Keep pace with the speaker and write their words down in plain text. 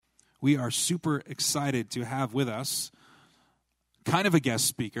we are super excited to have with us kind of a guest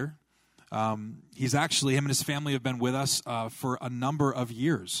speaker. He's actually, him and his family have been with us for a number of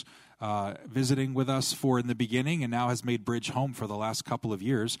years, visiting with us in the beginning, and now has made Bridge home for the last couple of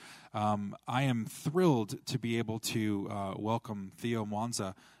years. I am thrilled to be able to welcome Theo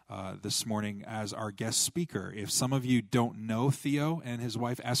Mwanza this morning as our guest speaker. If some of you don't know Theo and his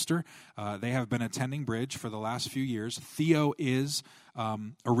wife Esther, they have been attending Bridge for the last few years. Theo is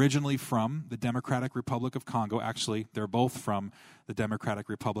originally from the Democratic Republic of Congo. Actually, they're both from the Democratic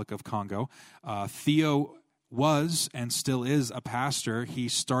Republic of Congo. Theo was and still is a pastor. He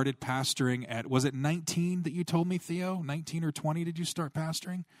started pastoring at, was it 19 that you told me, Theo? 19 or 20 did you start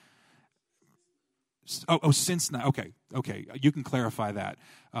pastoring? Since now. Okay. You can clarify that.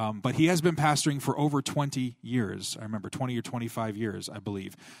 But he has been pastoring for over 20 years. I remember 20 or 25 years, I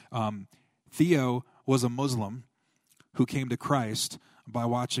believe. Theo was a Muslim who came to Christ by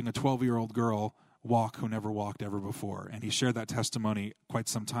watching a 12-year-old girl walk who never walked ever before. And he shared that testimony quite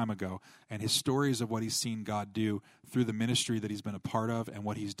some time ago. And his stories of what he's seen God do through the ministry that he's been a part of and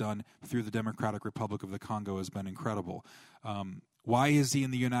what he's done through the Democratic Republic of the Congo has been incredible. Why is he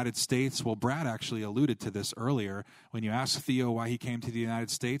in the United States? Well, Brad actually alluded to this earlier. When you ask Theo why he came to the United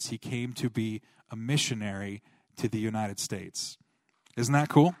States, he came to be a missionary to the United States. Isn't that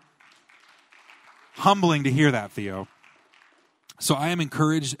cool? Humbling to hear that, Theo. So I am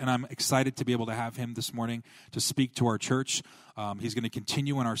encouraged and I'm excited to be able to have him this morning to speak to our church. He's going to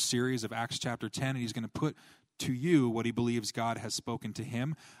continue in our series of Acts chapter 10, and he's going to put to you what he believes God has spoken to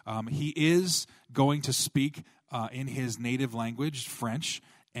him. He is going to speak in his native language, French,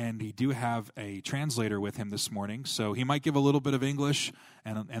 and we do have a translator with him this morning. So he might give a little bit of English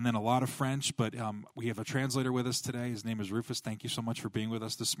and then a lot of French, but we have a translator with us today. His name is Rufus. Thank you so much for being with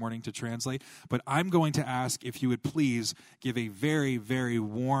us this morning to translate. But I'm going to ask if you would please give a very, very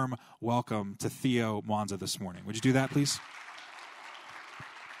warm welcome to Theo Mwanza this morning. Would you do that, please?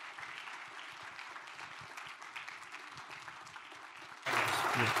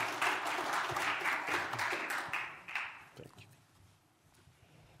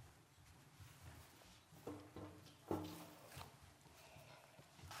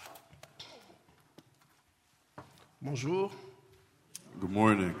 Bonjour. Good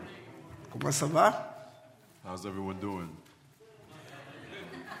morning. Comment ça va? How's everyone doing?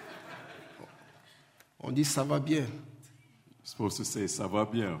 On dit ça va bien. You're supposed to say ça va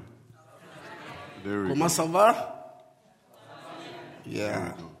bien. There we Comment go. ça va? There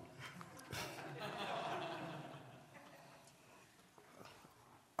Yeah. we go.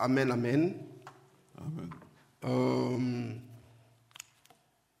 Amen, amen. Amen.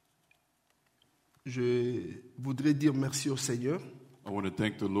 Je voudrais dire merci au Seigneur I want to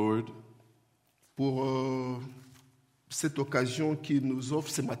thank the Lord pour cette occasion qu'il nous offre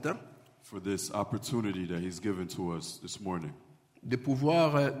ce matin for this opportunity that He's given to us this morning de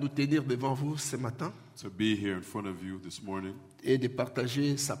pouvoir nous tenir devant vous ce matin to be here in front of you this morning et de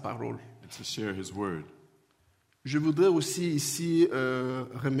partager sa parole. and to share His word. Je voudrais aussi ici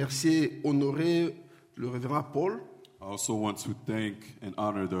remercier, honorer le révérend Paul I also want to thank and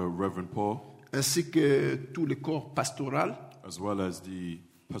honor the Reverend Paul ainsi que tout le corps pastoral as well as the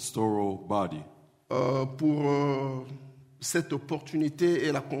pastoral body pour cette opportunité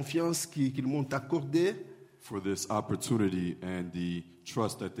et la confiance qu'ils m'ont accordée for this opportunity and the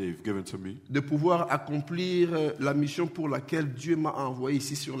trust that they've given to me de pouvoir accomplir la mission pour laquelle Dieu m'a envoyé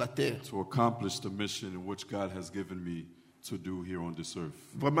ici sur la terre. to accomplish the mission in which God has given me to do here on this earth.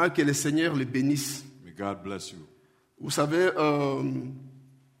 Vraiment que le Seigneur les bénisse. May God bless you. Vous savez,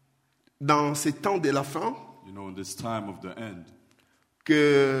 dans ces temps de la fin, You know, in this time of the end,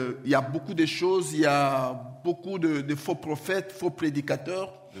 qu'il y a beaucoup de choses, il y a beaucoup de faux prophètes, faux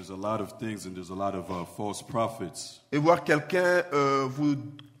prédicateurs, there's a lot of things and there's a lot of false prophets. et voir quelqu'un vous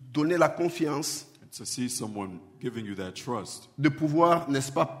donner la confiance And to see someone giving you that trust, de pouvoir,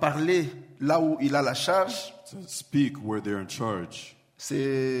 n'est-ce pas, parler là où il a la charge, to speak where they're in charge,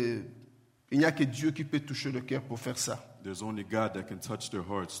 il n'y a que Dieu qui peut toucher le cœur pour faire ça. there's only God that can touch their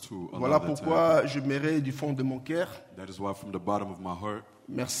hearts to allow Voilà that to pourquoi happen. j'aimerais du fond de mon cœur That is why from the bottom of my heart,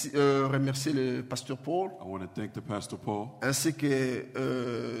 remercier le pasteur Paul I want to thank the Pastor Paul ainsi que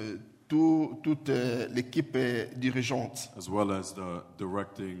toute l'équipe dirigeante. as well as the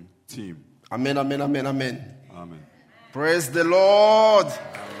directing team. Amen, amen, amen, amen. Amen. Praise the Lord.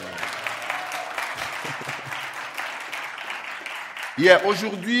 Yeah,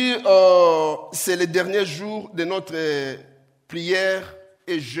 aujourd'hui, c'est le dernier jour de notre prière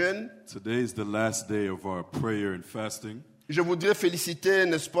et jeûne. Today is the last day of our prayer and fasting. Je voudrais féliciter,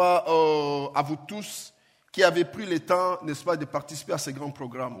 n'est-ce pas, à vous tous qui avaient pris le temps, n'est-ce pas, de participer à ce grand I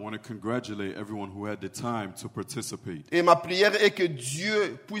programme. want to congratulate everyone who had the time to participate. Et ma prière est que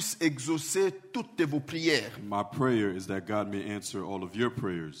Dieu puisse exaucer toutes vos prières. My prayer is that God may answer all of your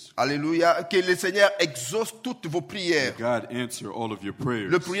prayers. Alléluia. Que le Seigneur exauce toutes vos prières. God answer all of your prayers.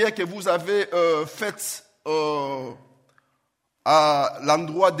 Les prières que vous avez faites à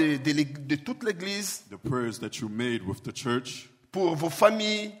l'endroit de toute l'Église, The prayers that you made with the church, pour vos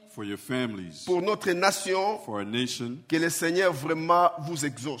familles, for your families, pour notre nation, for our nation, que le Seigneur vraiment vous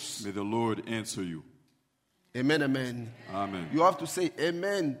exauce. may the Lord answer you. Amen, amen. Amen. You have to say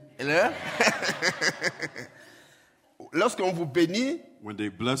amen. Hein? Lorsqu'on vous bénit When they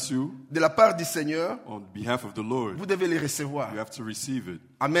bless you de la part du Seigneur, on behalf of the Lord, vous devez les recevoir. you have to receive it.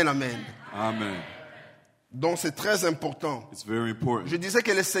 Amen, amen. Amen. Donc c'est très important. It's very important. Je disais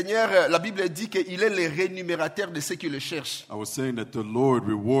que le Seigneur, la Bible dit qu'il est le rémunérateur de ceux qui le cherchent. I was saying that the Lord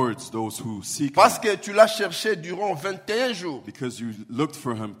rewards those who seek Parce Him que tu l'as cherché durant 21 jours. because you looked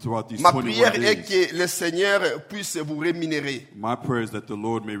for Him throughout these Ma 21 prière est days. que le Seigneur puisse vous rémunérer My prayer is that the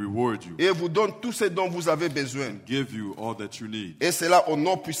Lord may reward you et vous donne tout ce dont vous avez besoin. and give you all that you need. Et cela au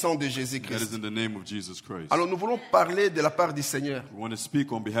nom puissant de That Jésus-Christ. is in the name of Jesus Christ. Alors nous voulons parler de la part du Seigneur. We want to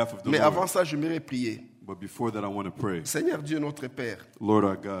speak on behalf of the Mais Lord. avant ça, j'aimerais prier. But before that, I want to pray. Seigneur Dieu notre Père, Lord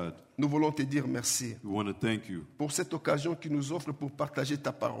our God, nous voulons te dire merci we want to thank you pour cette occasion que nous offre pour partager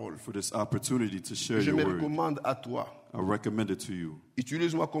ta parole. for this opportunity to share Je your me word. recommande à toi. I recommend it to you.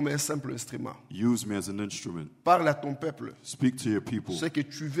 Utilise-moi comme un simple instrument. Use me as an instrument. Parle à ton peuple Speak to your people ce que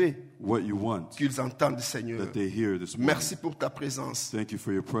tu veux what you want qu'ils entendent, Seigneur. that they hear this morning. Merci pour ta présence. Thank you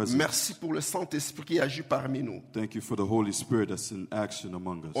for your presence. Merci pour le Saint-Esprit qui agit parmi nous. Thank you for the Holy Spirit that's in action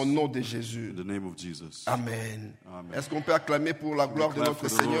among us. Au nom de Jésus. In the name of Jesus. Amen. Amen. Est-ce qu'on peut acclamer pour la gloire de clap notre for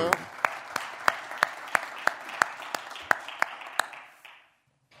the Seigneur? Lord.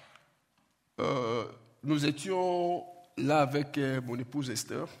 Nous étions là avec mon épouse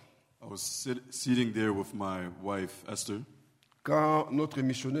Esther I was sitting there with my wife, Esther, quand notre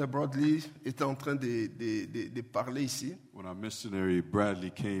missionnaire Bradley était en train de parler ici. when our missionary Bradley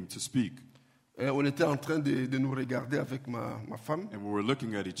came to speak. On était en train de nous regarder avec ma femme And we were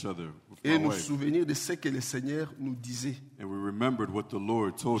looking at each other with et my nous wife. souvenir de ce que le Seigneur nous disait. And we remembered what the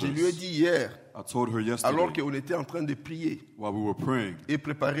Lord told Je lui ai us. dit hier, I told her yesterday alors qu'on était en train de prier while we were praying et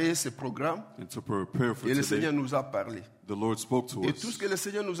préparer ce programme, and to prepare for et le today. Seigneur nous a parlé. The Lord spoke to Et tout ce us. que le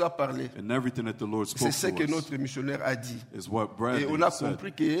Seigneur nous a parlé, And everything that the Lord spoke c'est ce que to us notre missionnaire a dit. is what Et on Bradley a said.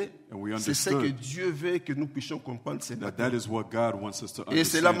 compris que And we c'est ce que understood Dieu veut que nous puissions comprendre ce that matin. that is what God wants us to Et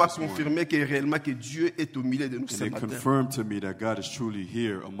cela understand m'a this morning. confirmé que réellement que Dieu est au milieu de nous ce And it matin. confirmed to me that God is truly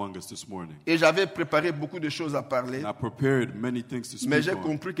here among us this morning. Et j'avais préparé beaucoup de choses à parler, And I prepared many things to mais speak j'ai on,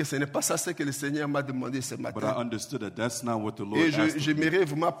 compris que ce n'est pas ça ce que le Seigneur m'a demandé ce but I matin. understood that that's not what the Lord Et asked of me. j'aimerais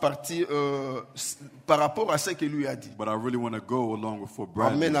vraiment partir par rapport à ce qu'il lui a dit. But I really want to go along with what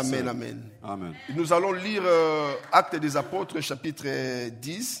Bradley Amen, said. amen, amen. Amen. Nous allons lire Actes des Apôtres, chapitre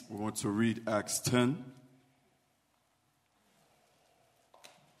 10. We want to read Acts 10.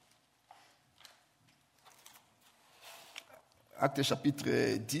 Actes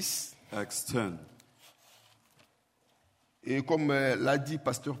chapitre 10. Acts 10. Et comme l'a dit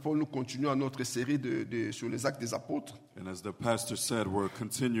Pasteur Paul, nous continuons notre série sur les Actes des Apôtres. And as the pastor said, we're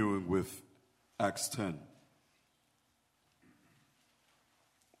continuing with Acts 10.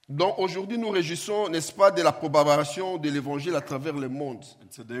 Donc aujourd'hui, nous réjouissons, n'est-ce pas, de la propagation de l'évangile à travers le monde. And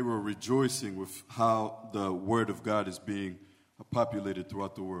today we're rejoicing with how the word of God is being populated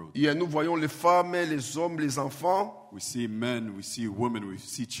throughout the world. Et nous voyons les femmes, les hommes, les enfants We see men, we see women, we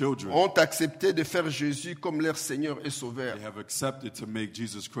see children. ont accepté de faire Jésus comme leur Seigneur et Sauveur. They have accepted to make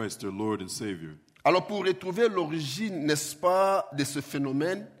Jesus Christ their Lord and Savior. Alors pour retrouver l'origine, n'est-ce pas, de ce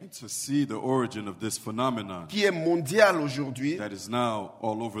phénomène And to see the origin of this phenomenon qui est mondial aujourd'hui, that is now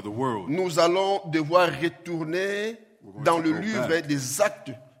all over the world, nous allons devoir retourner dans le go livre back. des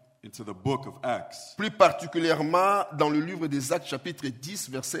Actes, into the book of Acts, plus particulièrement dans le livre des Actes, chapitre 10,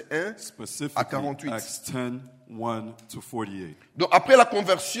 verset 1 à specifically 48. Acts 10, 1 to 48. Donc après la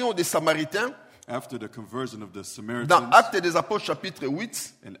conversion des Samaritains, After the conversion of the dans Samaritans, Actes des Apôtres, chapitre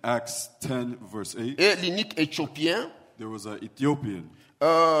 8, in Acts 10, verse 8, et l'inique éthiopien, there was an Ethiopian,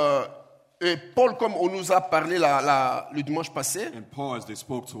 et Paul, comme on nous a parlé le dimanche passé, and Paul, as they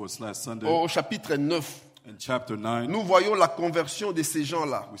spoke to us last Sunday, au chapitre 9, in chapter 9, nous voyons la conversion de ces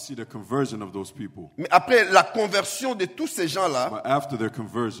gens-là. we see the conversion of those people. Mais après la conversion de tous ces gens-là, But after their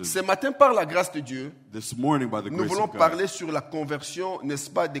conversion, ce matin, par la grâce de Dieu, this morning, by the nous grace voulons of God, parler sur la conversion, n'est-ce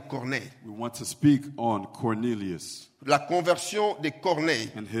pas, de Corneille. we want to speak on Cornelius La conversion de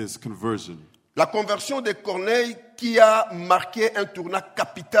Corneille. and his conversion. La conversion de Corneille qui a marqué un tournant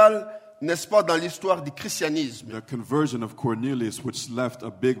capital n'est-ce pas, dans l'histoire du christianisme. The conversion of Cornelius, which left a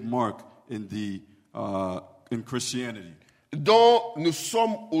big mark in Christianity. Dont nous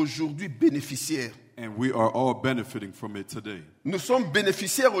sommes aujourd'hui bénéficiaires. And we are all benefiting from it today. Nous sommes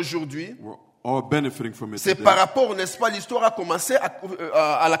bénéficiaires aujourd'hui. We're all benefiting from it C'est today par rapport, n'est-ce pas, l'histoire a commencé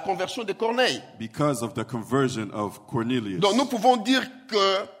à la conversion de Corneille. because of the conversion of Cornelius. Donc nous pouvons dire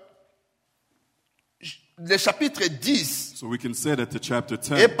que le chapitre 10 So we can say that the chapter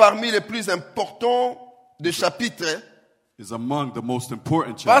est 10 parmi les plus importants des chapitres is among the most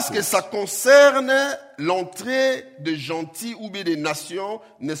important parce que chapters ça concerne l'entrée de gentils ou bien des nations,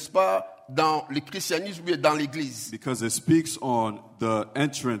 n'est-ce pas, dans le christianisme ou bien dans l'église. because it speaks on the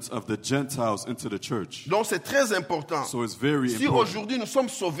entrance of the Gentiles into the church. Donc c'est très important. So it's very Si important. aujourd'hui nous sommes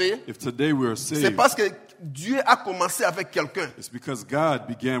sauvés, If today we are c'est saved, parce que Dieu a commencé avec quelqu'un it's because God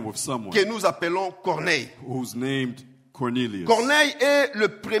began with someone que nous appelons Corneille. who's named Cornelius. Corneille est le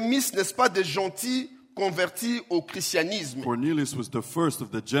prémisse, n'est-ce pas, des gentils convertis au christianisme. Cornelius was the first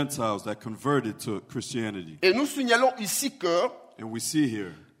of the Gentiles that converted to Christianity. Et nous signalons ici que And we see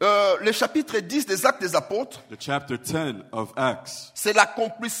here le chapitre 10 des Actes des Apôtres, the chapter 10 of Acts. c'est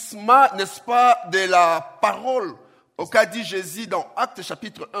l'accomplissement, n'est-ce pas, de la parole qu'a dit Jésus dans Actes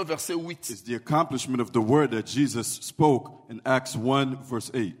chapitre 1, verset 8. It's the accomplishment of the word that Jesus spoke in Acts 1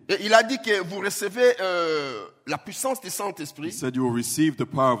 verse 8. Et il a dit que vous recevez la puissance du He Saint-Esprit said you will receive the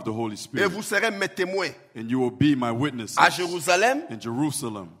power of the Holy et Spirit vous serez mes témoins and you will be my witnesses à Jérusalem, in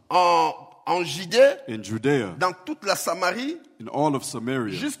Jerusalem, en Judée, in Judea, dans toute la Samarie, in all of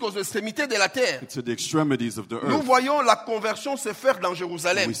Samaria, jusqu'aux extrémités de la terre. and to the extremities of the Nous earth. voyons la conversion se faire dans And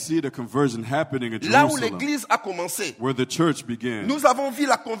Jérusalem, we see the conversion happening in là où Jerusalem, l'église a commencé. where the church began. Nous avons vu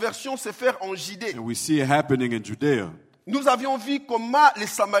la conversion se faire en Judée. And we see it happening in Judea. Nous avions vu comment les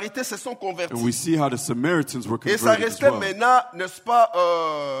Samaritains se sont And convertis. we see how the Samaritans were Et ça converted as restait well. maintenant, n'est-ce pas,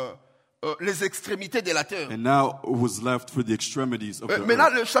 les extrémités de la terre. And now it was left for the extremities of the Maintenant,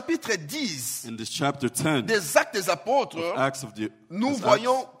 earth. le chapitre 10 In this chapter 10 des Actes des Apôtres, Acts of the nous Acts,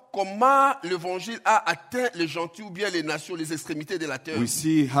 voyons comment l'évangile a atteint les gentils ou bien les nations, les extrémités de la terre. we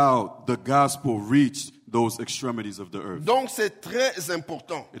see how the gospel reached those extremities of the earth. Donc c'est très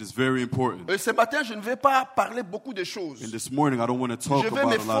important. It is very important. Et ce matin, je ne vais pas parler beaucoup de choses. And this morning, I don't want to talk Je vais about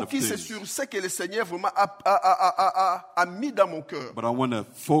me a lot of focus things, sur ce que le Seigneur vraiment a mis dans mon cœur. but I want to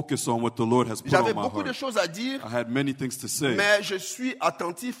focus on what the Lord has put J'avais on my beaucoup de heart. choses à dire, I had many things to say, mais je suis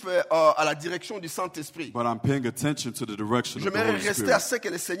attentif à la direction du Saint-Esprit. but I'm paying attention to the direction of the J'aimerais Holy rester à Spirit. ce que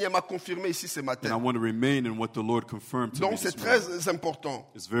le Seigneur m'a confirmé ici ce And I matin. want to remain in what the Lord confirmed to me Donc c'est this morning. très important.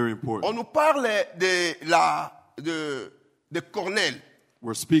 It's very On important. nous parle de Corneille.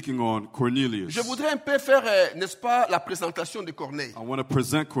 We're speaking on Cornelius. Je voudrais un peu faire, n'est-ce pas, la présentation de Corneille. I want to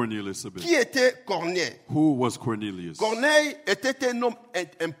present Cornelius a bit. Qui était Corneille? Who was Cornelius? Corneille était un homme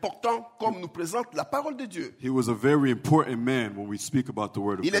important comme nous présente la parole de Dieu. He was a very important man when we speak about the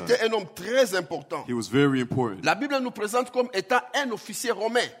word of Il God. était un homme très important. He was very important. La Bible nous présente comme étant un officier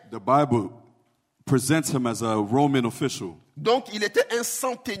romain. The Bible presents him as a Roman official. Donc il était un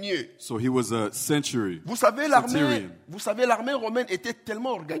centenier. So he was a century. Vous savez, Centurion. l'armée romaine était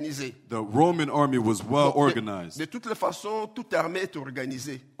tellement organisée. The Roman army was well organized. De toutes les façons, toute armée est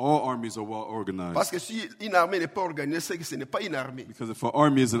organisée. All armies are well organized. Parce que si une armée n'est pas organisée, c'est que ce n'est pas une armée. Because if an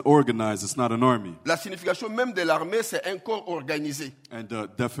army isn't organized, it's not an army. La signification même de l'armée, c'est un corps organisé. And the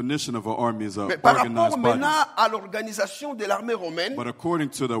definition of an army is an Mais par rapport organized body. maintenant à l'organisation de l'armée romaine, But according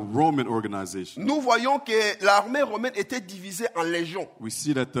to the Roman organization, nous voyons que l'armée romaine était divisée en légions. we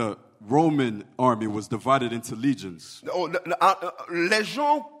see that the Roman army was divided into legions.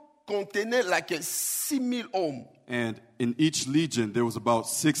 Légion contenait like 6 000 hommes. And in each legion, there was about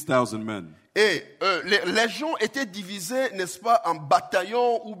 6,000 men. Et les légions étaient divisées, n'est-ce pas, en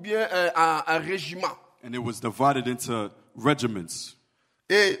bataillons ou bien en régiments. And it was divided into regiments.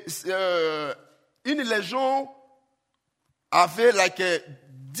 Et une légion avait like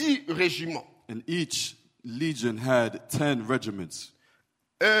 10 régiments. And each legion had 10 regiments.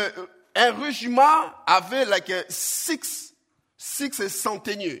 Un régiment avait like 6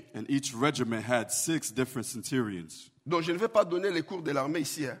 centeniers. And each regiment had 6 different centurions. Donc je ne vais pas donner les cours de l'armée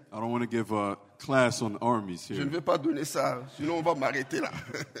ici. Hein. I don't want to give a class on armies Je ne here. vais pas donner ça, sinon on va m'arrêter là.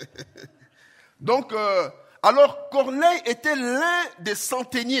 Donc, alors Corneille était l'un des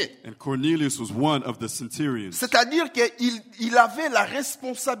centeniers. And Cornelius was one of the centurions. C'est-à-dire qu'il avait la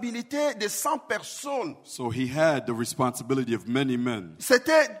responsabilité de 100 personnes. So he had the responsibility of many men.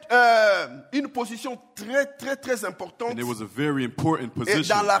 C'était une position très importante And it was a very important et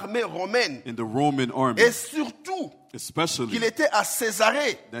position dans l'armée romaine. in the Roman army. Et surtout, surtout especially qu'il était à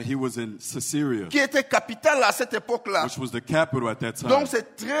Césarée, that he was in Caesarea, qui était capitale à cette époque-là. which was the capital at that time. Donc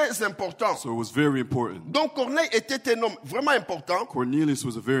c'est très important. So it was very important. Donc Corneille était un homme vraiment important. Cornelius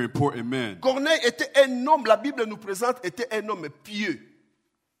was a very important man. Corneille était un homme, la Bible nous présente, était un homme pieux.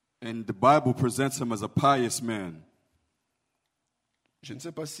 And the Bible presents him as a pious man. Je ne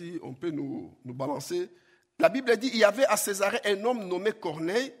sais pas si on peut nous balancer. La Bible dit qu'il y avait à Césarée un homme nommé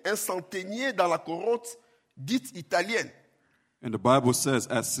Corneille, un centenier dans la cohorte dite italienne. And the Bible says,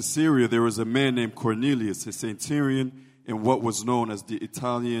 at Caesarea there was a man named Cornelius, a centurion in what was known as the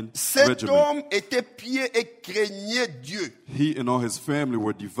Italian Cet regiment. homme était pieux et craignait Dieu, He and all his family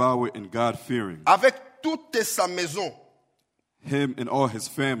were devout and God-fearing. avec toute sa maison. Him and all his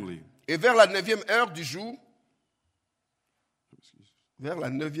family. Et vers la 9e heure du jour,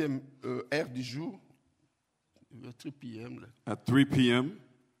 heure du jour, 3 p.m., là, At 3 p.m.,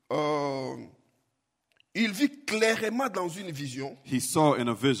 il vit clairement dans une vision. he saw in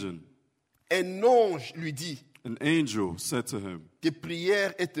a vision. Un ange lui dit, An angel said to him, tes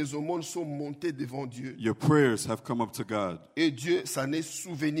prières et tes aumônes sont montées devant Dieu. your prayers have come up to God, Et Dieu s'en est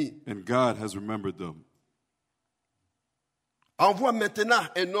souvenu. and God has remembered them. Envoie maintenant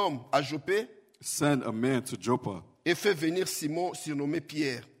un homme à Joppé Send a man to Joppa et fait venir Simon, surnommé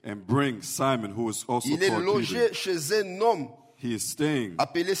Pierre. and bring Simon, who is also Il est called logé Peter. chez un homme He is staying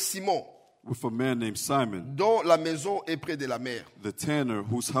appelé Simon, with a man named Simon, dont la maison est près de la mer. the tanner,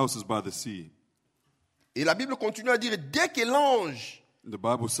 whose house is by the sea. Et la Bible continue à dire, dès que l'ange The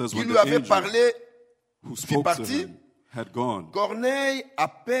Bible says qui when lui the avait angel parlé, who spoke to parti, him had gone, Corneille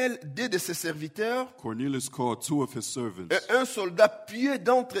appelle deux de ses serviteurs Cornelius called two of his servants et un soldat pieux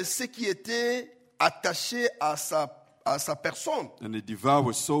d'entre ceux qui étaient attachés à sa personne. and a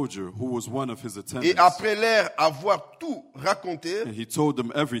devout soldier who was one of his Et attendants. après leur avoir tout raconté, And he told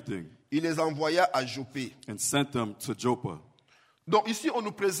them everything il les envoya à Joppé. and sent them to Joppa. Donc ici, on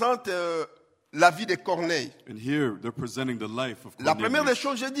nous présente la vie de Corneille. And here they're presenting the life of La première des Cornelius.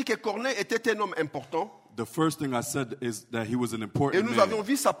 choses, j'ai dit que Corneille était un homme important. The first thing I said is that he was an Et important nous avions man.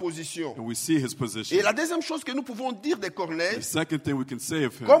 vu sa position. And we see his Et position. la deuxième chose que nous pouvons dire de Corneille, The second thing we can say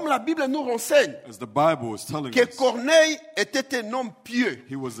of him, comme la Bible nous renseigne, as the Bible is telling que us, Corneille était un homme pieux.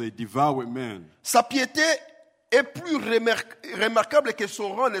 he was a devout man. Sa piété est plus remarquable que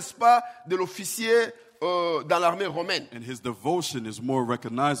son rang, n'est-ce pas, de l'officier dans l'armée romaine. And his devotion is more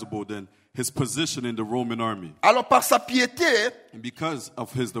recognizable than his position in the Roman army. Alors par sa piété, And because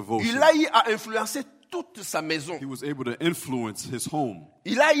of his devotion, il a eu à influencer toute sa maison. he was able to influence his home.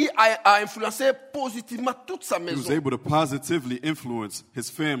 Il a eu à influencer positivement toute sa He was maison. able to positively influence his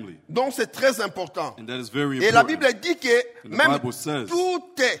family. Donc c'est très important. And that is very Et la important. Bible dit que And the même Bible says-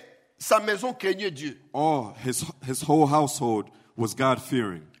 toute sa maison craignait Dieu. All his whole household was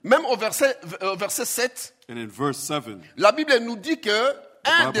God-fearing. Même au verset 7, And in verse 7, la Bible nous dit que the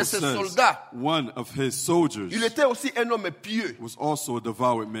un de Bible ses says soldats, one of his soldiers il était aussi un homme pieux. was also a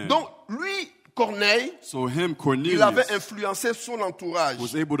devout man. Donc lui, Corneille, So him, il avait Cornelius, influencé son entourage.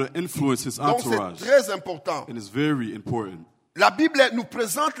 was able to influence his Donc c'est entourage. très important. And it's very important. La Bible nous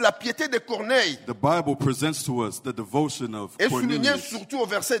présente la piété de Corneille The Bible presents to us the devotion of et souligne Cornelius. surtout au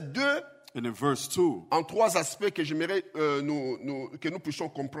verset 2 And in verse 2, en trois aspects que j'aimerais que nous puissions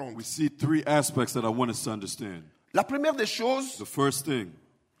comprendre. we see three aspects that I want us to understand. La première des choses, The first thing,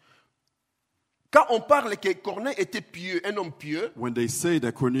 quand on parle que Corneille était pieux, un homme pieux, when they say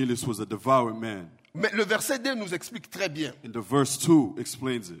that Cornelius was a devout man, mais le verset 2 nous explique très bien. and the verse 2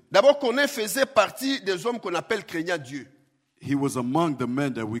 explains it. D'abord, Corneille faisait partie des hommes qu'on appelle craignant Dieu. He was among the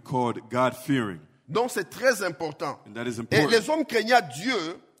men that we called God-fearing. Donc c'est très important. And that is Et important. les hommes craignant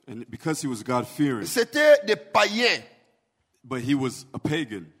Dieu, And because he was God-fearing, c'était des païens. but he was a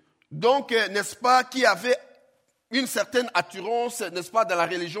pagan. Donc, n'est-ce pas, qui avaient une certaine attirance, n'est-ce pas, dans la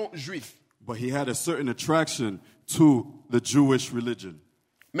religion juive. But he had a certain attraction to the Jewish religion.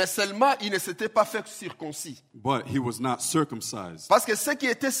 Mais seulement, il ne s'était pas fait circoncis. But he was not circumcised. Parce que ceux qui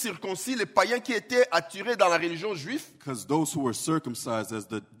étaient circoncis, les païens qui étaient attirés dans la religion juive, Because those who were circumcised, as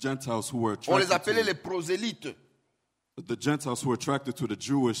the Gentiles who were on les attracted appelait to les prosélytes. the Gentiles who were attracted to the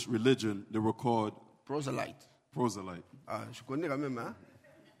Jewish religion, they were called Proselytes. proselyte. Ah, je connais quand même, hein?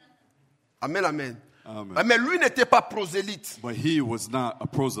 Amen, amen. Amen. Ah, mais lui n'était pas prosélyte. But he was not a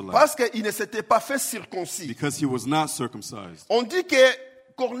proselyte Parce qu'il ne s'était pas fait circoncis. because he was not circumcised. On dit que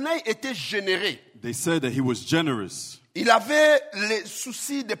Corneille était généreux. They said that he was generous. Il avait le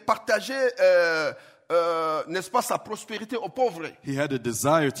souci de partager, n'est-ce pas, sa prospérité aux pauvres. He had a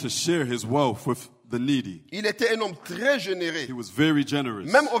desire to share his wealth with the needy. Il était un homme très généreux. He was very generous.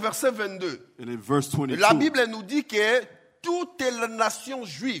 Même au verset 22, And in verse 22, la Bible nous dit que toutes les nations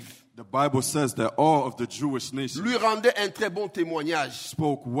juives The Bible says that all of the Jewish nations lui rendaient un très bon témoignage.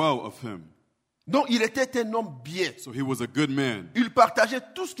 spoke well of him. Donc il était un homme bien. So he was a good man. Il partageait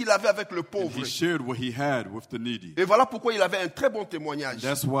tout ce qu'il avait avec le And pauvre. he shared what he had with the needy. Et voilà pourquoi il avait un très bon témoignage.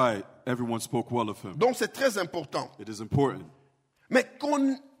 That's why everyone spoke well of him. Donc c'est très important. It is important. Mais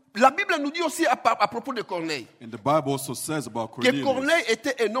la Bible nous dit aussi à propos de Corneille And the Bible also says about que Cornelius Corneille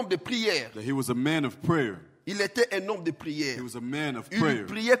était un homme de prière. that he was a man of prayer. Il était un homme de prière. He was a man of Il prayer.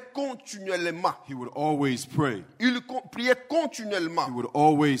 priait continuellement. He would always pray. Il priait He continuellement. would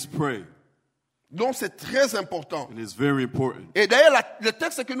always pray. Donc c'est très important. And it's very important. Et d'ailleurs, le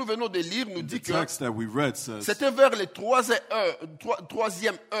texte que nous venons de lire nous The dit que text that we read says c'était vers les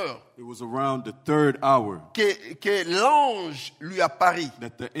troisième heure it was around the 3rd hour que l'ange lui apparut.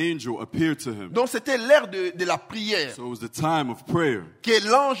 that the angel appeared to him. Donc c'était l'heure de la prière So it was the time of prayer que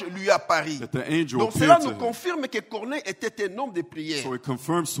l'ange lui apparut. that the angel Donc cela appeared nous to him. confirme que Corneille était un homme de prière. So it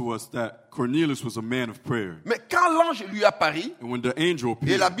confirms to us that Cornelius was a man of prayer. Mais quand l'ange lui apparut, And when the angel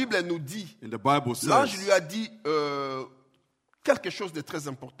et la appeared, Bible nous dit, and the Bible l'ange says, lui a dit quelque chose de très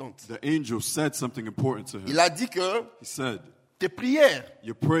important. the angel said something important to him. Il a dit que He said, tes prières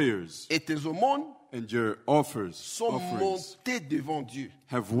your prayers et tes aumônes and your offerings sont montées devant Dieu.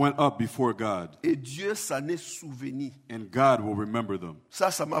 have went up before God, Et Dieu s'en est souvenu. and God will remember them. Ça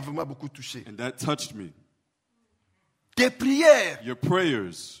m'a vraiment beaucoup touché. And that touched me. Tes prières Your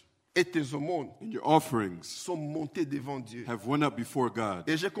prayers et tes aumônes and your offerings sont montées devant Dieu. have went up before God.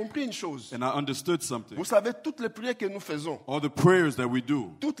 Et j'ai compris une chose. And I understood something. Vous savez, toutes les prières que nous faisons, All the prayers that we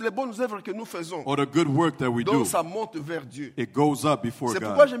do, toutes les bonnes œuvres que nous faisons, all the good work that we do, donc ça monte vers Dieu. it goes up before C'est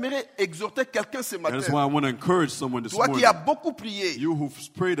pourquoi God. j'aimerais exhorter quelqu'un ce That is why matin. I want to encourage someone this Toi qui morning. as beaucoup prié, You who've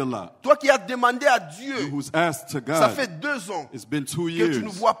prayed a lot, toi qui as demandé à you Dieu, who's asked to ça God, fait 2 ans it's been 2 que tu ne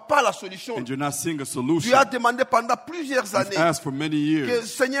years, vois pas la solution. and you're not seeing a Tu solution. as demandé pendant plusieurs You've années asked for many que years,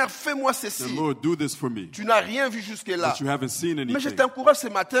 Seigneur, fais-moi the ceci. Lord, do this for me. Tu n'as rien vu jusque-là. But you haven't seen Mais je anything. t'encourage ce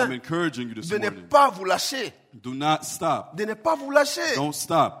matin I'm encouraging you this de ne morning. pas vous lâcher. Do not stop. De ne pas vous lâcher. Don't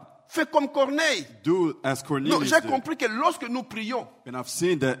stop. Fais comme Corneille. Do as Non, Cornelius j'ai did. compris que lorsque nous prions, And I've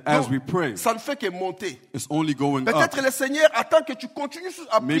seen that as non, we pray, ça ne fait que monter. it's only going up. Peut-être le Seigneur attend que tu continues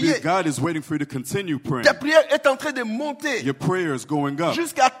à Maybe prier. God is waiting for you to continue praying. Ta prière est en train de monter Your prayer is going up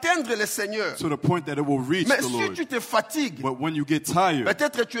jusqu'à atteindre le Seigneur. to the point that it will reach Mais the si Lord. tu te fatigues, But when you get tired,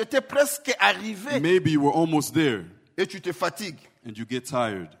 peut-être tu étais presque arrivé maybe you were almost there et tu te fatigues. and you get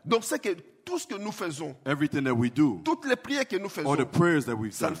tired. Donc c'est que tout ce que nous faisons, Everything that we do, toutes les prières que nous all faisons, the prayers that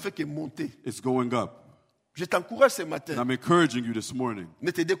we've ça ne done, fait que monter. it's going up. Je t'encourage ce And matin. I'm encouraging you this morning. Ne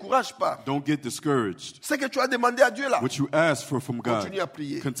te décourage pas. Don't get discouraged. Ce que tu as demandé à Dieu là, What you ask for from God, continue à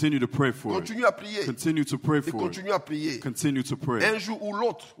prier. continue to pray for it. Continue à prier. Continue to pray Et for it. continue à prier. Continue to pray. Un jour ou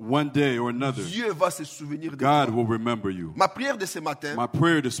l'autre, One day or another, Dieu va se souvenir de God toi. will remember you. Ma prière de ce matin My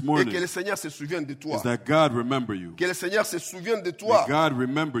prayer this est que morning le Seigneur se souvienne de toi. is that God remember you. Que le Seigneur se souvienne de May toi. God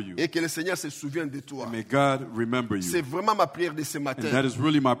remember you. Et que le Seigneur se souvienne de toi. May God remember C'est you. vraiment ma prière de ce And that matin. is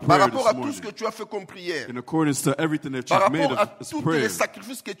really my Par prayer rapport à this tout ce que morning. tu as fait comme prière. In accordance to everything that Par you've made rapport à as tous prayer, les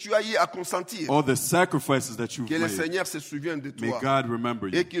sacrifices que tu as eu à consentir. all the sacrifices that you've Que le made, Seigneur se souvienne de may toi. God remember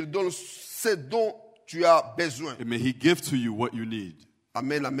Et you. qu'il donne ce dont tu as besoin. And may He give to you what you need.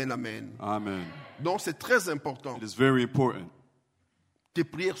 Amen, amen, amen. Amen. Donc c'est très important. It is very important. Tes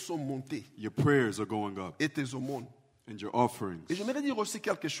prières sont montées Your prayers are going up et tes aumônes. and your offerings. Et j'aimerais dire aussi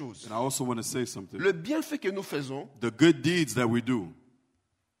quelque chose. And I also want to say something. Le bienfait que nous faisons, The good deeds that we do,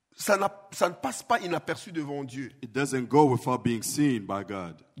 ça ne passe pas inaperçu devant Dieu. it doesn't go without being seen by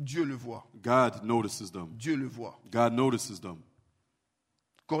God. Dieu le voit. God notices them. Dieu le voit. God notices them.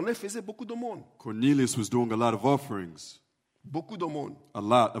 Corneille faisait beaucoup d'aumônes. Cornelius was doing a lot of offerings. Beaucoup d'aumônes. A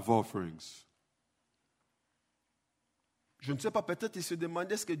lot of offerings. Je ne sais pas, peut-être il se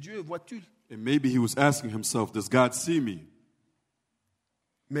demandait est-ce que Dieu voit-il. And maybe he was asking himself, does God see me?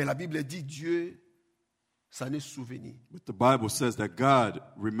 Mais la Bible dit Dieu s'en est souvenu. But the Bible says that God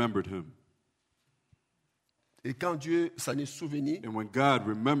remembered him. Et quand Dieu s'en est souvenu, And when God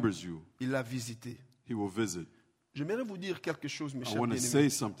remembers you, il l'a visité. he will visit. J'aimerais vous dire quelque chose, mes I chers want to bien-aimés. say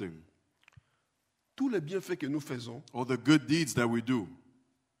something. Tous les bienfaits que nous faisons, All the good deeds that we do,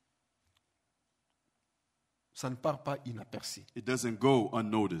 ça ne part pas inaperçu. it doesn't go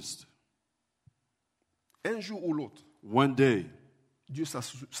unnoticed. Un jour ou l'autre, One day, Dieu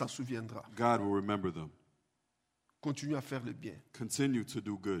s'en souviendra. God will remember them. Continue à faire le bien. Continue to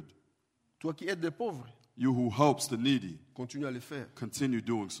do good. Toi qui aides les pauvres, You who helps the needy, continue à le faire. continue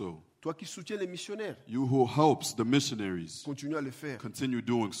doing so. Toi qui soutiens les missionnaires, You who helps the missionaries, continue à le faire. continue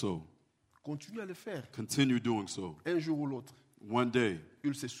doing so. Continue à le faire. Continue doing so. Un jour ou l'autre, One day,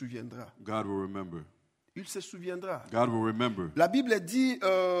 il se souviendra. God will remember. il se souviendra. God will remember. La Bible dit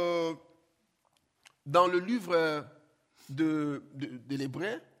dans le livre de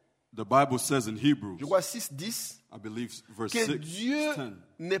l'Hébreu, The Bible says in Hebrews, je crois 6:10, I believe verse que 6, Dieu 10,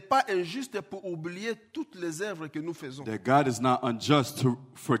 n'est pas injuste pour oublier toutes les œuvres que nous faisons. that God is not unjust to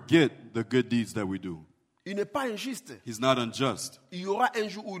forget the good deeds that we do. Il n'est pas injuste. He's not unjust. Il y aura un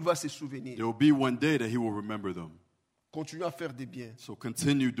jour où il va se souvenir. There will be one day that he will remember them. Continuez à faire des biens. So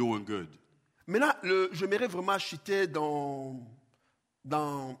continue doing good. Maintenant, j'aimerais vraiment chuter dans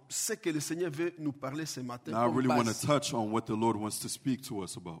ce que le Seigneur veut nous parler ce matin. Now I comme really want base. to touch on what the Lord wants to speak to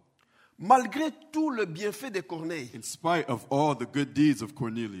us about. Malgré tout le bienfait de Corneille, In spite of all the good deeds of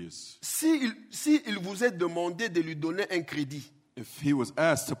Cornelius, si il vous est demandé de lui donner un crédit, if he was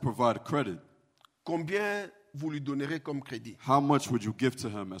asked to provide credit, combien vous lui donnerez comme crédit? how much would you give to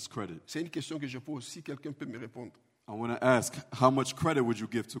him as credit? C'est une question que je pose, si quelqu'un peut me répondre. I want to ask, how much credit would you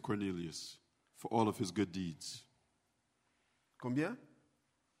give to Cornelius for all of his good deeds? Combien?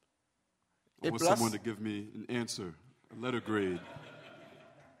 I Et want place? someone to give me an answer, a letter grade.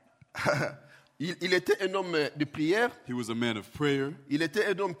 Il était un homme de prière, He was a man of prayer. il était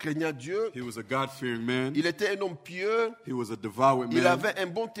un homme craignant Dieu, He was a God-fearing man. il était un homme pieux, He was a devout il man. avait un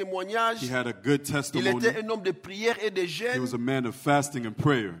bon témoignage, He had a good il testimony. était un homme de prière et de He jeûne. was a man of fasting and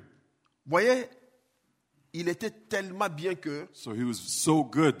prayer. Voyez, il était tellement bien que So he was so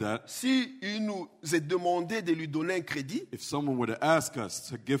good that si il nous est demandé de lui donner un crédit, if someone were to ask us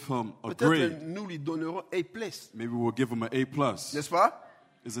to give him a peut-être grade, nous lui donnerons A+. maybe we'll give him an A+. N'est-ce pas?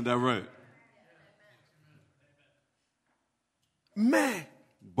 Isn't that right? Mais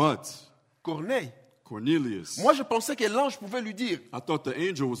But Corneille, Cornelius, moi je pensais que l'ange pouvait lui dire, I thought the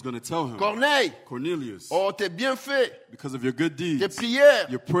angel was going to tell him, Corneille, Cornelius, oh t'es bien fait, because of your good tes deeds, prières,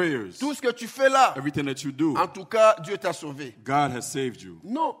 your prayers, tout ce que tu fais là, everything that you do, en tout cas Dieu t'a sauvé. God has saved you.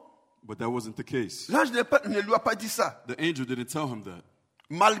 Non, But that wasn't the case. l'ange ne lui a pas dit ça. The angel didn't tell him that.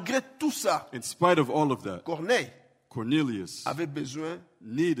 Malgré tout ça, In spite of all of that, Corneille Cornelius avait besoin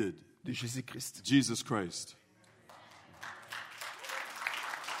needed de Jésus-Christ. Jesus Christ.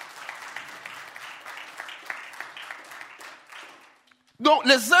 Donc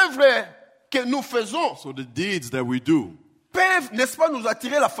les œuvres que nous faisons So the deeds that we do, peuvent, n'est-ce pas, nous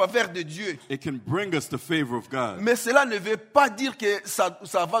attirer la faveur de Dieu. it can bring us the favor of God. Mais cela ne veut pas dire que ça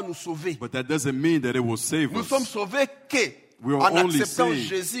va nous sauver. But that doesn't mean that it will save Nous sommes us. sauvés que We are en only acceptant saved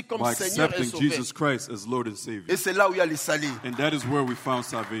Jésus comme by Seigneur et accepting Sauveur. Jesus Christ as Lord and Savior. Et c'est là où il y a le salut. And that is where we found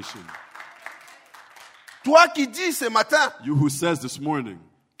salvation. Toi qui dis ce matin You who says this morning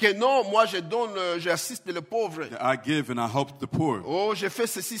que non, moi je donne, j'assiste le pauvre. that I give and I help the poor, Oh, je fais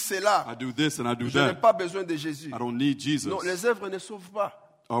ceci, cela. I do this and I do Je n'ai that, pas besoin de Jésus. I don't need Jesus. Non, les œuvres ne sauvent pas.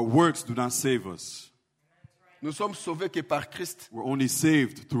 Our works do not save us. Nous sommes sauvés que par Christ, We're only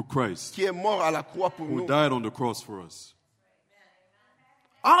saved through Christ, qui est mort à la croix pour who nous. died on the cross for us.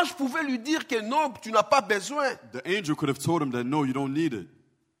 Ange pouvait lui dire que non, tu n'as pas besoin. The angel could have told him that no, you don't need it.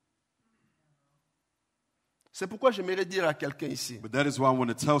 C'est pourquoi j'aimerais dire à quelqu'un ici. But that is why I want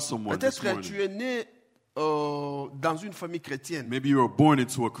to tell someone this Peut-être que tu morning. es né dans une famille chrétienne. Maybe you were born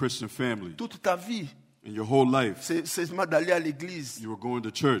into a Christian family. Toute ta vie, In your whole life, c'est seulement d'aller à l'église. you were going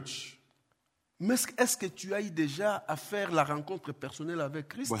to church. Mais est-ce que tu as eu déjà à faire la rencontre personnelle avec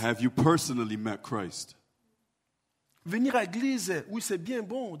Christ? But have you personally met Christ? Venir à l'église, oui, c'est bien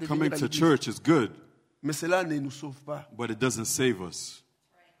bon de Coming venir à to l'église. church is good, Mais cela ne nous sauve pas. but it doesn't save us.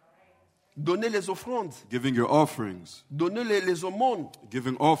 Donner les offrandes, Giving your offerings, donner les aumônes,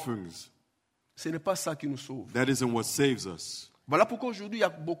 giving offerings, ce n'est pas ça qui nous sauve. that isn't what saves us. Voilà pourquoi aujourd'hui il y a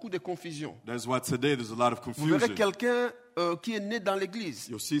beaucoup de confusion. That is why today there's a lot of Vous verrez confusion. quelqu'un qui est né dans l'église,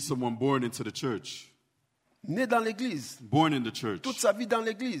 You'll see someone born into the church, né dans l'église, born in the church. toute sa vie dans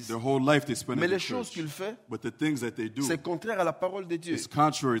l'église. Their whole life they spend Mais in les the choses church. qu'il fait, But the things that they do c'est contraire à la parole de Dieu. is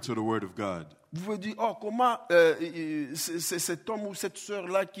contrary to the word of God. Vous pouvez dire, oh, comment c'est cet homme ou cette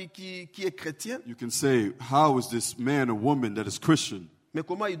sœur-là qui est chrétienne, You can say, how is this man or woman that is Christian? mais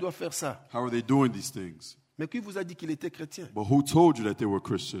comment il doit faire ça? How are they doing these things? Mais qui vous a dit qu'il était chrétien? But who told you that they were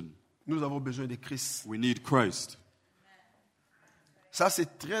Christian? Nous avons besoin de Christ. We need Christ. Ça,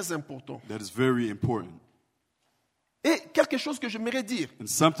 c'est très important. That is very important. Et quelque chose que j'aimerais dire, And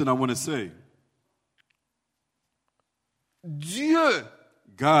something I want to say, Dieu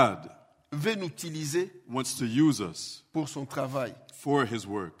God veut nous utiliser wants to use us pour son travail. for his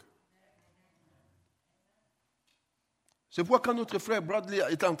work. C'est pourquoi quand notre frère Bradley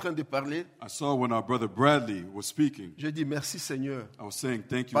était en train de parler, I saw when our brother Bradley was speaking, j'ai dit merci Seigneur, I was saying,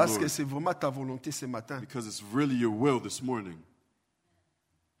 thank you, parce que Lord, c'est vraiment ta volonté ce matin. because it's really your will this morning.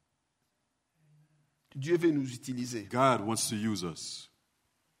 Dieu veut nous utiliser. God wants to use us.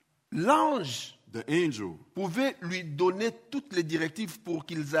 L'ange The angel pouvait lui donner toutes les directives pour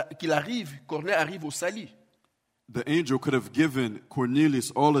qu'il arrive, Corneille arrive au salut. The angel could have given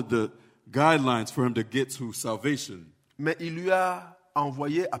Cornelius all of the guidelines for him to get to salvation. Mais il lui a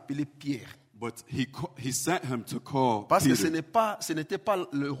envoyé appeler Pierre. But he sent him to call Parce que Peter ce n'était pas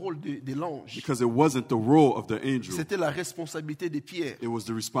le rôle de l'ange. because it wasn't the role of the angel. C'était la responsabilité de Pierre. It was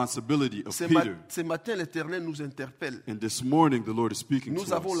the responsibility of Peter. Ce matin, l'Éternel nous interpelle. And this morning, the Lord is speaking Nous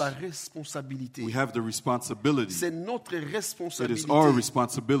to avons la us. responsabilité. We have the responsibility. C'est notre It is responsabilité, our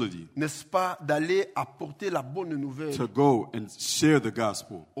responsibility n'est-ce pas, d'aller apporter la bonne nouvelle to go and share the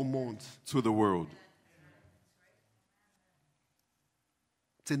gospel au monde. to the world.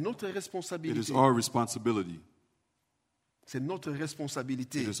 C'est notre It responsabilité. is our responsibility. C'est notre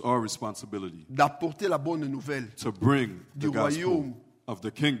responsabilité It is our responsibility d'apporter la bonne nouvelle to bring the du gospel royaume of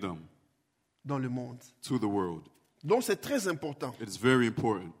the kingdom dans le monde. to the world. Donc c'est très important. It is very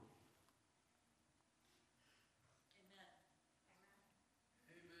important.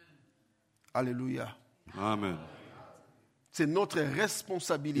 Alléluia. Amen. C'est notre It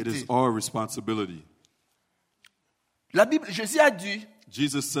responsabilité. is our responsibility. La Bible, Jésus a dit,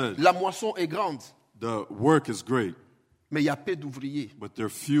 Jesus said, la moisson est grande, the work is great, mais il y a peu d'ouvriers. but there are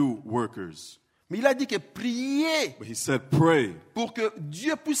few workers. Mais il a dit que priez But he said, pray pour que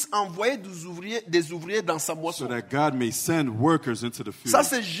Dieu puisse envoyer des ouvriers dans sa so moisson. that God may send workers into the Ça, field.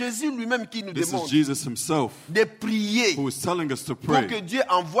 c'est Jésus lui-même qui nous This is demande Jesus himself de prier who is telling us to pour que pray Dieu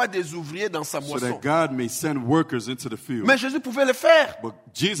envoie des ouvriers dans sa so moisson. that God may send workers into the field. Mais Jésus pouvait le faire. But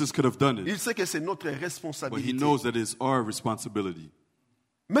Jesus could have done it, Il sait que c'est notre but he responsabilité. knows that it's our responsibility.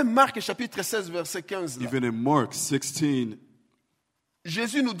 Même Marc chapitre 16, verset 15, là, Even in Mark 16,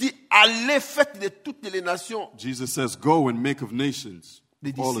 Jésus nous dit, allez, faites de toutes les nations. Jesus says, go and make of nations,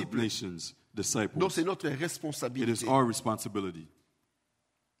 Des all of disciples. nations, Donc disciples. c'est notre It is responsabilité. our responsibility.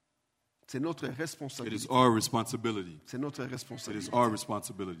 C'est notre It is responsabilité. our responsibility. C'est notre It is responsabilité. our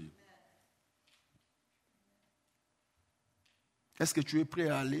responsibility. Est-ce que tu es prêt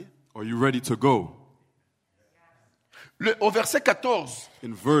à aller? Are you ready to go? Au verset 14,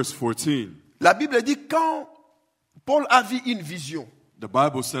 In verse 14, la Bible dit quand Paul a vu une vision, the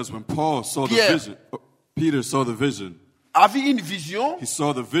Bible says when Paul saw the Pierre. vision, Peter saw the vision, a vu une vision, he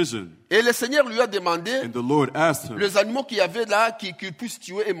saw the vision, et le Seigneur lui a demandé and the Lord asked him, les animaux qu'il y avait là qu'il puisse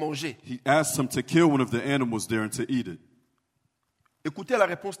tuer et manger. he asked him to kill one of the animals there and to eat it. Écoutez la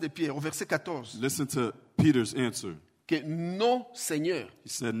réponse de Pierre au verset 14, Listen to Peter's answer. que non, Seigneur. He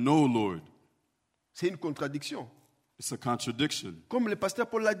said, no, Lord. C'est une contradiction. It's a contradiction. Comme le pasteur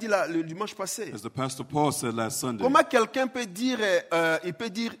Paul l'a dit le dimanche passé. As the Pastor Paul said last Sunday, Comment quelqu'un peut dire, il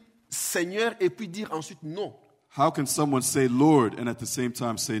peut dire Seigneur et puis dire ensuite non? how can someone say Lord and at the same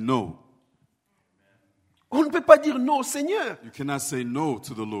time say no? On ne peut pas dire non au Seigneur. You cannot say no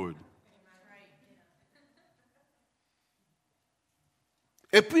to the Lord.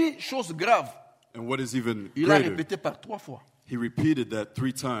 Et puis, chose grave, And what is even il a greater, répété par 3 fois. he repeated that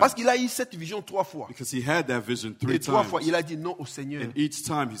 3 times Parce qu'il a eu cette vision 3 fois. because he had that vision 3 Et 3 fois, times. il a dit non au Seigneur. And each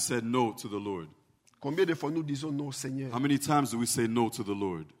time he said no to the Lord. Combien de fois nous disons non au Seigneur? How many times do we say no to the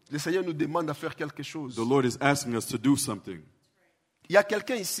Lord? Le Seigneur nous demande de faire quelque chose. The Lord is asking us to do something. Il y a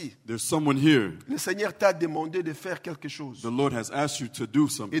quelqu'un ici. There's someone here. Le Seigneur t'a demandé de faire quelque chose. The Lord has asked you to do Et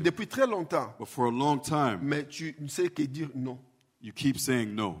something. depuis très longtemps, But for a long time, mais tu ne sais que dire non. you keep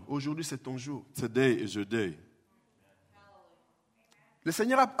saying no. Aujourd'hui, c'est ton jour. Today is your day. Le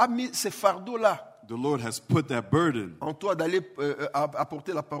Seigneur a mis ce fardeau-là The Lord has put that burden en toi d'aller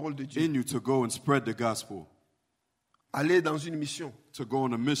apporter la parole de Dieu. in you to go and spread the gospel, Aller dans une mission. to go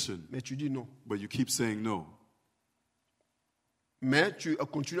on a mission, Mais tu dis non. but you keep saying no. Mais tu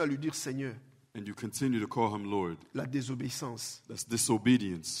continues à lui dire Seigneur, And you continue to call him Lord. la désobéissance, That's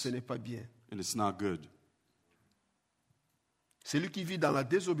disobedience, ce n'est pas bien. and it's not good. Celui qui vit dans la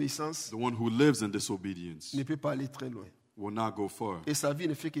désobéissance The one who lives in disobedience ne peut pas aller très loin. will not go far, Et sa vie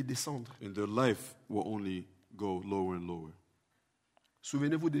ne fait que descendre. and their life will only go lower and lower.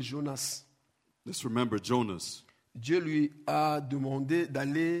 Souvenez-vous de Jonas. Let's remember Jonas. Dieu lui a demandé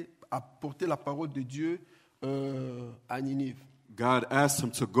d'aller apporter la parole de Dieu à Ninive. God asked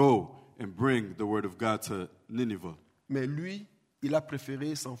him to go and bring the word of God to Nineveh, Mais lui, il a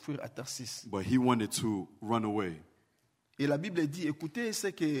préféré s'enfuir à Tarsis. but he wanted to run away. Et la Bible dit, écoutez ce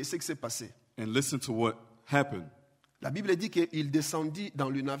qui s'est passé. And listen to what happened. La Bible dit qu'il descendit dans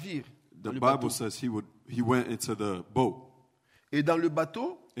le navire. The dans le Bible bateau. says he went into the boat, Et dans le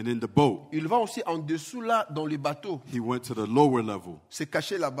bateau, And in the boat, il va aussi en dessous là dans le bateau, he went to the lower level se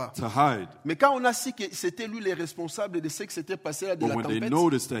cacher là-bas. to hide. Mais quand on a su que c'était lui le responsable de ce qui s'était passé là de But la when they tempête,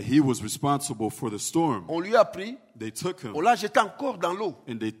 noticed that he was responsible for the storm, on lui a pris, they took him on l'a jeté encore dans l'eau.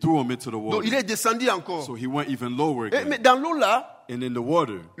 and they threw him into the Donc water. il est descendu encore. So he went even lower Mais again. dans l'eau là, And in the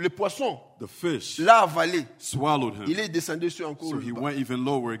water, le poisson the fish l'a avalé. swallowed Il him. est descendu sur encore. So he le bas. went even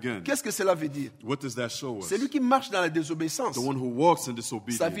lower again. Qu'est-ce que cela veut dire? What does that show us? Celui qui marche dans la désobéissance, The one who walks in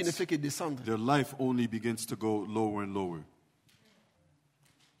sa vie ne disobedience, fait que descendre. their life only begins to go lower and lower.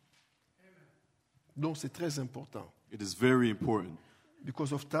 Donc c'est très important. It is very important.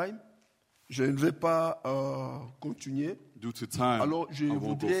 Because of time, je ne vais pas continuer. Due to time, Alors je I won't go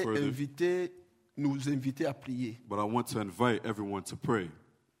voudrais further. nous inviter à prier. But I want to invite everyone to pray.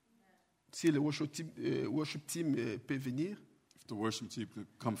 Si le worship team peut venir. If the worship team could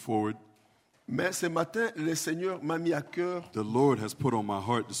come forward. Mais ce matin, le Seigneur m'a mis à cœur The Lord has put on my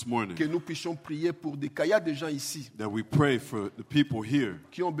heart this morning que nous puissions prier pour des cas. Il y a des gens ici that we pray for the people here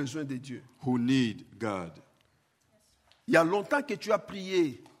qui ont besoin de Dieu. who need God. Il y a longtemps que tu as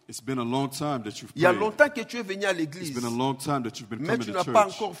prié. It's been a long time that you've Il y a prayed. longtemps que tu es venu à It's l'église. been a long time that you've been Mais coming tu to n'as pas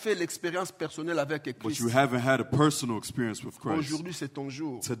church. encore fait l'expérience personnelle avec But Christ. you haven't had a personal experience with Christ. Aujourd'hui, c'est ton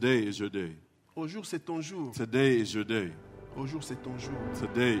jour. Today is your day. Aujourd'hui, c'est ton jour. Today is your day. Aujourd'hui, c'est ton jour.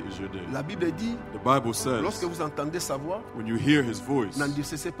 Today is your day. La Bible dit, The Bible says, lorsque vous entendez sa voix, when you hear his voice,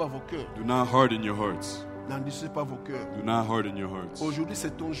 n'endurcissez pas vos cœurs. do not harden your hearts. N'endurcissez pas vos cœurs. Do not harden your hearts. Aujourd'hui,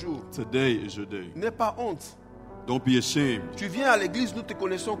 c'est ton jour. Today is your day. N'aie pas honte. Don't be ashamed. Tu viens à l'église, nous te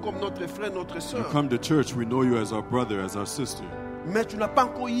connaissons comme notre frère, notre You sœur. come to church, we know you as our brother, as our sister. Mais tu n'as pas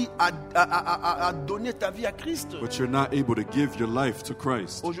encore eu à donner ta vie à Christ. But you're not able to give your life to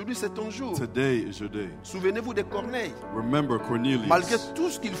Christ. Aujourd'hui, c'est ton jour. Today is your day. Souvenez-vous de Corneille. Remember Malgré Cornelius. tout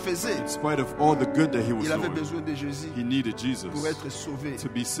ce qu'il faisait, In spite of all the good that he was il avait doing, besoin de Jésus he needed Jesus pour être sauvé. to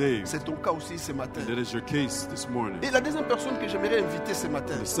be saved. C'est ton cas aussi ce matin. And that is your case this morning. Et la deuxième personne que j'aimerais inviter ce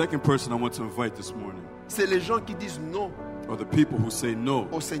matin, The second person I want to invite this morning c'est les gens qui disent non are the people who say no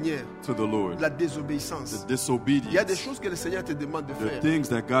au Seigneur. to the Lord. La désobéissance. The Il y a des disobedience. choses que le Seigneur te demande de The faire, things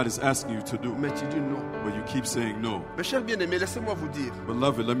that God is asking you to do, mais tu dis non. but you keep saying no. Mes chers bien-aimés, laissez-moi vous dire,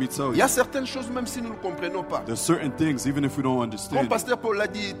 Beloved, let me tell il y you, a certaines choses, même si nous ne comprenons pas, there's certain things, even if we don't comme understand, Pasteur Paul l'a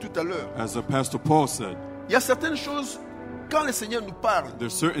dit tout à l'heure, as Pastor Paul said, il y a certaines choses, quand le Seigneur nous parle,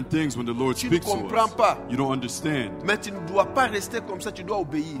 there's certain things when the Lord tu ne speaks to comprends us, pas, you don't understand, mais tu ne dois pas rester comme ça, tu dois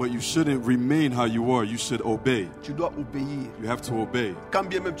obéir. but you shouldn't remain how you are. You should obey. Tu dois obéir, You have to obey, quand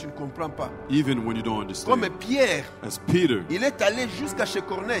bien même tu ne comprends pas. even when you don't Comme understand. Pierre, As Peter, il est allé jusqu'à chez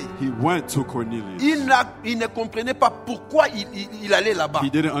Corneille. he went to Cornelius. Il ne comprenait pas pourquoi il allait là-bas.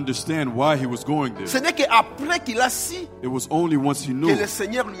 He didn't understand why he was going Ce there. n'est qu'après qu'il a su It was only once he que knew le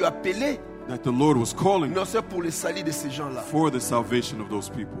Seigneur lui a appelé, that the Lord was calling non, c'est pour le salut de ces gens-là. for the salvation of those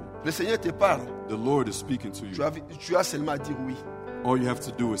people. Le Seigneur te parle, The Lord is speaking to you. tu as seulement à dire oui. All you have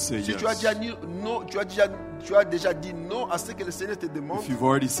to do is say Si tu as yes. déjà dit non, tu as déjà dit non à ce que le Seigneur te demande, If you've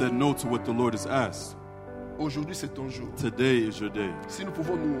already said no to what the Lord has asked, aujourd'hui c'est ton jour. today is your day. Si nous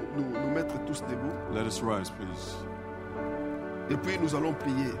pouvons nous mettre tous debout, Let us rise, please. et puis nous allons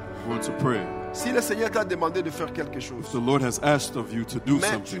prier. We want to pray. Si le Seigneur t'a demandé de faire quelque chose, The Lord has asked of you to do mais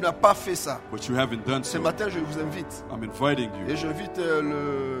tu something, n'as pas fait ça, but you haven't done ce so. matin je vous invite, I'm inviting et you. j'invite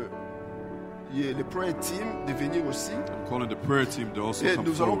le prayer team de venir aussi, I'm calling the prayer team to also et come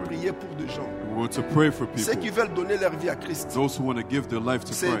nous allons forward. prier pour des gens. We want to pray for Ceux qui people, veulent donner leur vie à Christ, those who want to give their life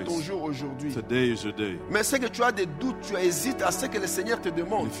to c'est ton Christ. jour aujourd'hui. Today is your day. Mais c'est que tu as des doutes, tu hésites à ce que le Seigneur te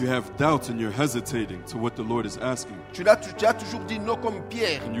demande. If you have doubts and you're hesitating to what the Lord is asking, Tu as toujours dit non comme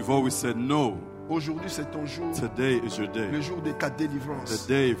Pierre. and you've always said no, Aujourd'hui, c'est ton jour, today is your le day. jour de ta The délivrance.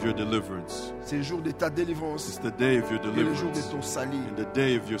 day of your deliverance. C'est le jour de ta délivrance It's the day of your et le jour de deliverance. ton salut. And the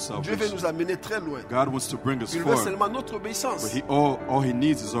day of your Dieu veut salvation. nous amener très loin. God wants to bring us Il veut far, seulement notre obéissance. but all he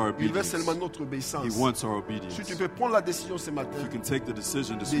needs is our Il veut obedience. seulement notre He obéissance. wants our Si obedience. tu peux prendre la décision ce matin You can take the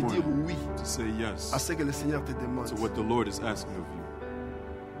decision this de dire morning oui to say yes à ce que le Seigneur te demande. to what the Lord is asking of you.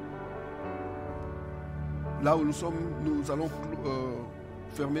 Là où nous sommes, nous allons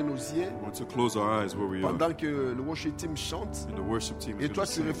fermer nos yeux We want to close our eyes where we are, pendant que le worship team chante. and the worship team is Et going toi, to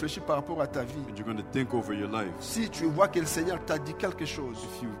tu sing. réfléchis par rapport à ta vie. And you're going to think over your life. Si tu vois que le Seigneur t'a dit quelque chose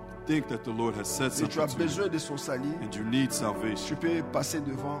If you think that the Lord has said et tu as something to you, besoin de son salut, and you need salvation, tu peux passer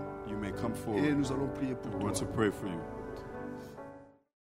devant you may come et forward. nous allons prier pour We want to toi. pray for you.